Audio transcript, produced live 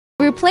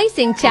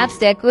Replacing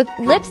chapstick with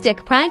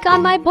lipstick prank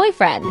on my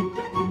boyfriend.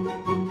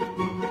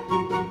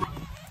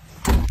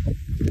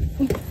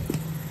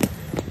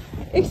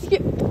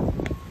 Excuse,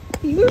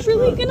 you were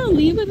really gonna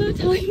leave without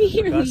telling me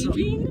you're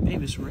leaving?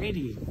 Babe, it's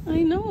ready.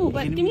 I know,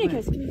 but give me a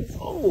kiss, give me a kiss.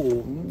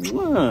 Oh,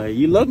 mwah.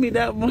 You love me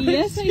that much?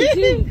 Yes, I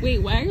do.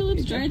 Wait, why are your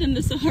lips drier than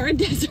the Sahara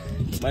Desert?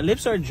 My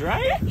lips are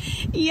dry?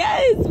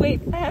 Yes,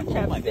 wait, I have Oh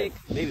my chapstick.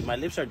 God. Baby, my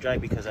lips are dry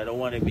because I don't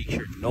want to make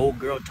sure no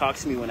girl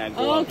talks to me when I go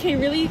Oh, out. okay,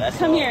 really? That's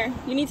Come all. here.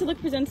 You need to look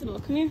presentable.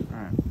 Come here. All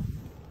right.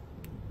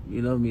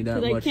 You love me that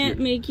Because much. I can't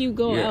make you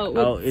go you're out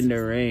out with in the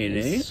rain,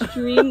 eh?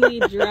 extremely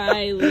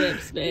dry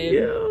lips, babe.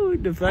 Yo,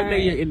 the fact that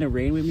Alright. you're in the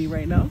rain with me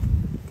right now.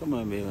 Come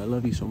on, babe. I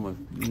love you so much.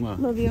 Mwah.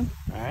 Love you.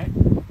 All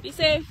right. Be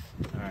safe.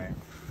 All right.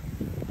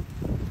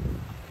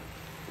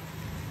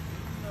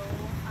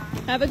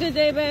 Have a good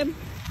day, babe.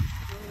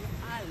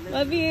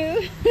 Love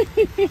you.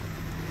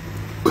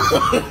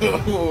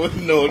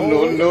 No.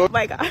 Oh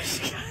my gosh,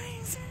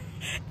 guys.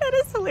 That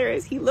is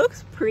hilarious. He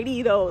looks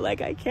pretty though,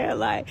 like I can't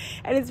lie.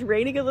 And it's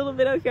raining a little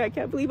bit out here. I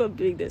can't believe I'm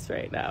doing this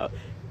right now.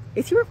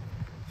 Is he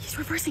he's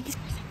reversing, he's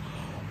reversing.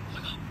 Oh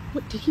my god.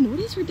 What did he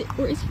notice or did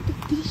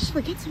he just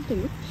forget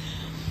something?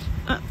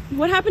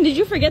 What happened? Did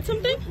you forget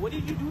something? What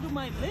did you do to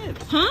my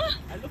lips? Huh?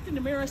 I looked in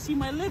the mirror, I see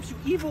my lips.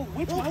 You evil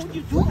witch. Why would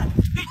you do that?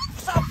 Hey,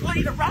 stop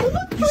playing around.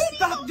 You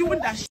stop doing that.